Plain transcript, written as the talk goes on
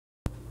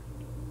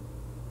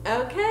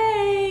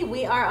Okay,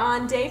 we are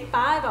on day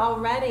 5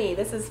 already.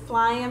 This is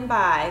flying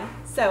by.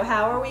 So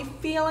how are we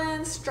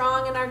feeling?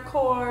 Strong in our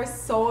core,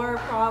 sore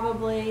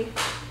probably.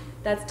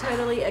 That's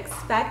totally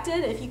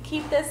expected. If you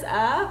keep this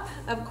up,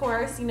 of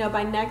course,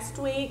 by next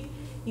week,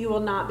 you will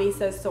not be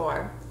so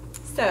sore.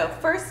 So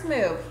first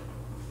move,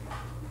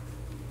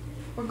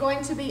 we're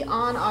going to be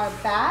on our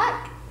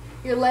back.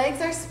 Your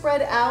legs are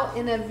spread out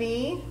in a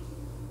V.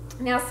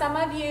 Now some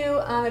of you,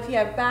 if you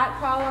have back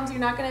problems, you're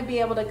not going to be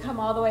able to come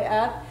all the way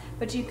up,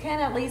 but you can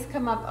at least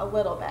come up a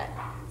little bit.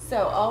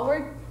 So all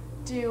we're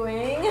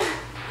doing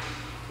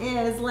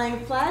is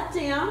laying flat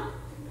down,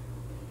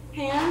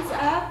 hands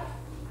up,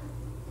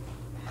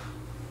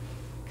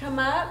 come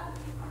up,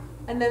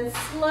 and then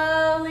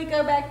slowly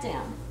go back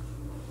down.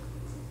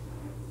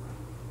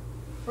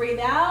 Breathe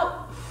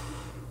out,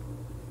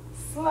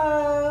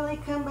 slowly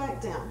come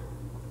back down.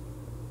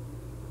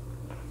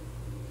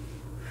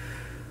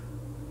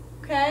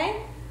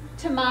 Okay,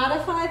 to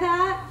modify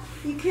that,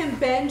 you can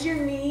bend your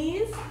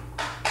knees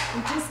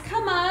and just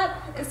come up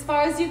as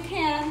far as you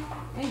can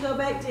and go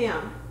back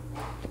down.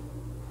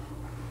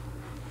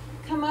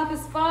 Come up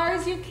as far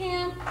as you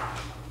can,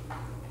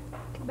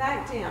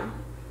 back down.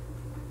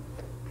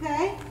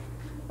 Okay,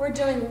 we're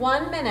doing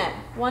 1 minute,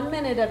 1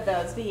 minute of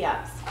those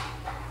V-ups.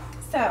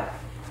 So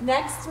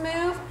next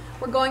move,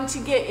 we're going to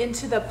get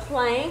into the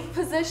plank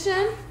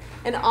position,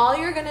 and all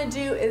you're going to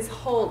do is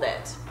hold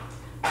it.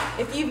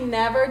 If you've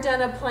never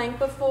done a plank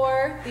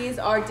before, these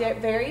are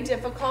very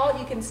difficult.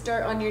 You can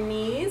start on your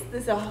knees.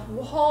 This is a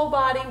whole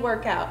body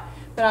workout,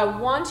 but I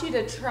want you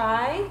to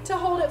try to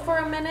hold it for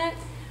a minute,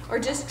 or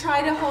just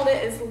try to hold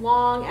it as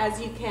long as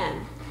you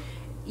can.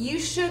 You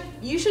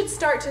should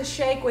start to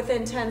shake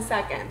within 10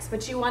 seconds,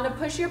 but you want to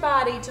push your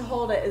body to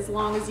hold it as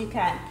long as you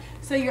can.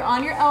 So you're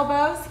on your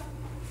elbows,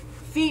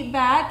 feet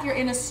back, you're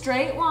in a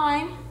straight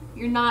line.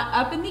 You're not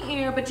up in the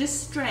air, but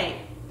just straight.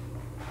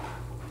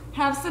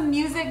 Have some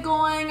music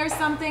going or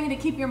something to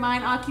keep your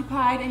mind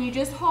occupied, and you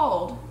just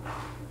hold.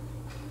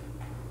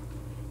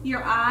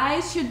 Your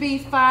eyes should be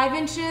 5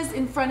 inches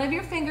in front of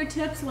your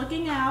fingertips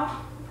looking out,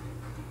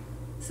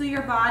 so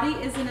your body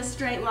is in a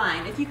straight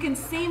line. If you can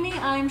see me,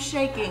 I'm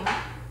shaking.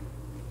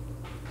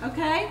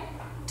 Okay?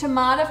 To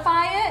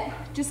modify it,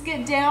 just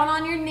get down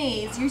on your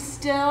knees. You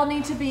still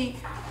need to be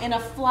in a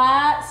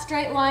flat,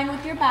 straight line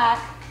with your back,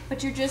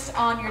 but you're just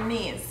on your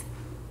knees.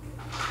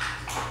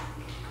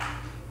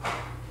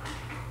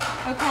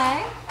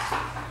 Okay?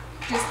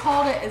 Just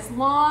hold it as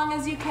long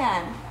as you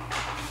can.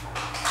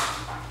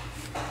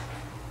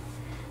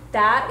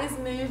 That is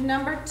move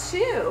number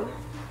 2.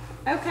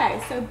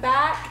 Okay, so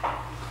back.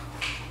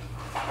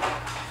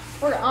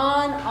 We're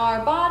on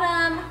our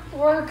bottom.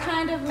 We're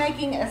kind of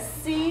making a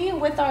C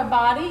with our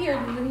body.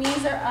 Your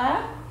knees are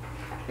up.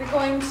 You're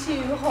going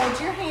to hold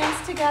your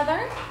hands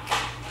together.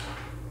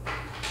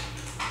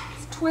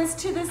 Twist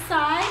to the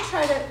side.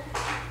 Try to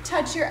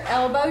touch your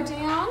elbow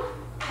down.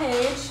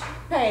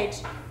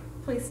 Paige,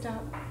 please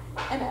stop.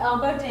 And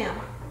elbow down.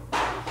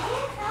 I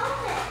can't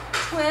help it.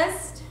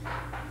 Twist,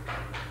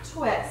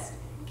 twist.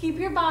 Keep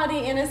your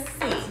body in a C.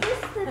 It's this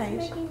that's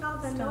Paige, making all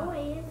the stop.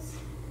 noise.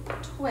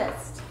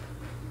 Twist.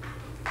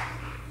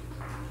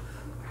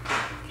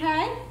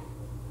 Okay?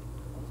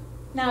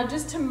 Now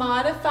just to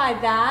modify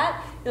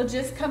that, you'll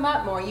just come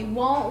up more. You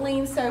won't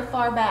lean so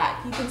far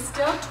back. You can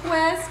still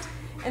twist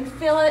and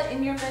feel it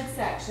in your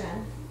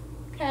midsection.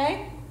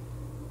 Okay?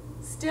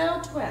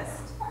 Still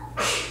twist.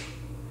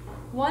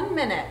 1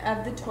 minute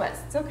of the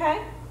twists,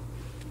 okay?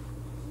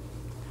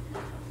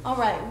 All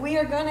right, we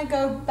are going to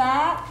go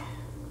back,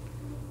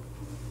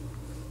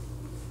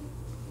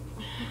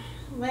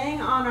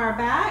 laying on our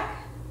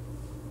back.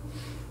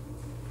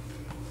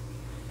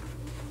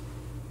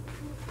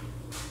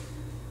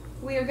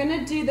 We are going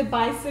to do the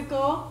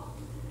bicycle.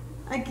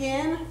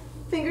 Again,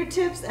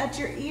 fingertips at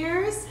your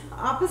ears,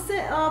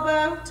 opposite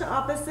elbow to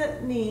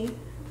opposite knee,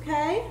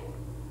 okay?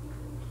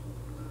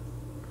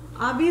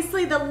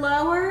 Obviously, the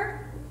lower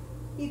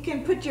you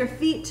can put your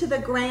feet to the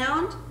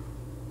ground,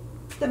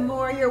 the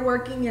more you're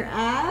working your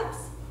abs.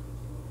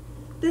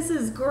 This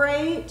is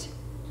great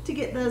to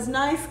get those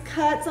nice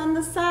cuts on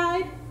the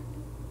side.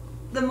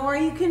 The more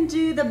you can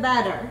do, the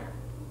better.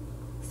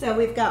 So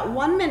we've got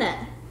 1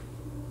 minute.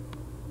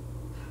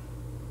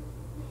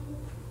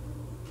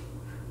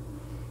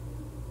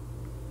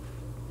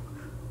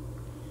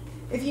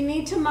 If you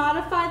need to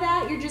modify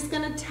that, you're just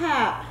going to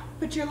tap.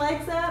 Put your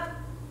legs up,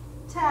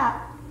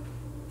 tap,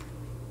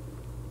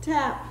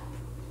 tap,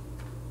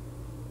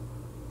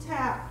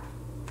 tap.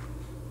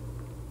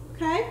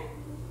 Okay?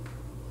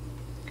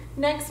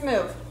 Next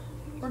move,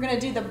 we're going to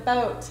do the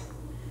boat.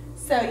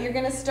 So you're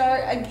going to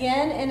start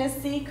again in a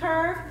C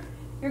curve.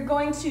 You're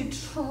going to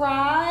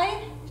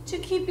try to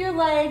keep your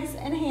legs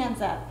and hands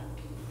up.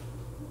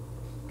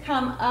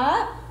 Come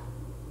up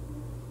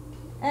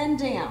and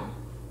down.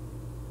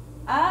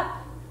 Up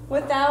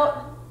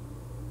without,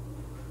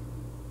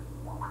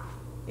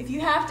 if you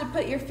have to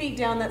put your feet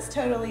down, that's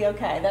totally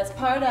okay. That's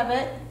part of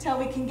it till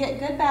we can get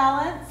good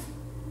balance.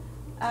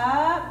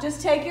 Up,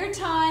 just take your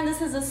time.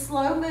 This is a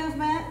slow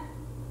movement.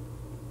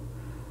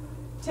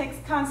 Takes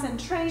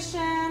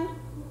concentration,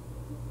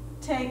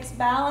 takes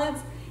balance,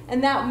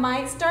 and that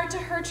might start to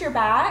hurt your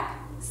back.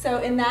 So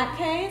in that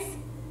case,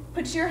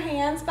 put your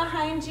hands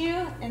behind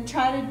you and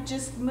try to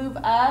just move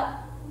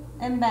up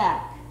and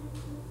back.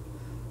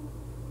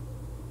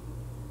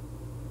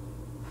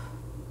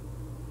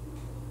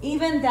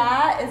 Even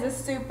that is a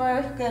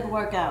super good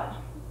workout.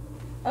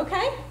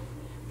 Okay?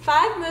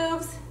 5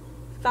 moves,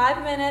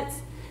 5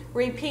 minutes.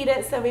 Repeat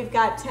it so we've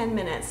got 10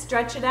 minutes.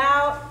 Stretch it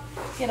out,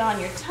 get on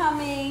your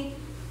tummy.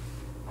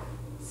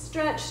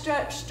 Stretch,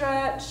 stretch,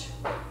 stretch.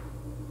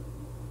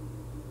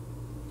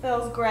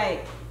 Feels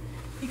great.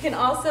 You can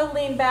also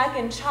lean back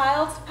in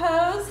child's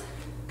pose.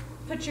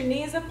 Put your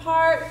knees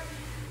apart,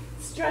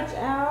 stretch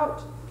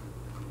out.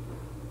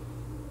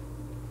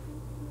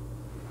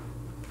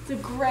 It's a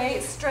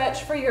great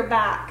stretch for your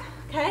back,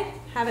 okay?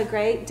 Have a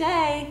great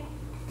day.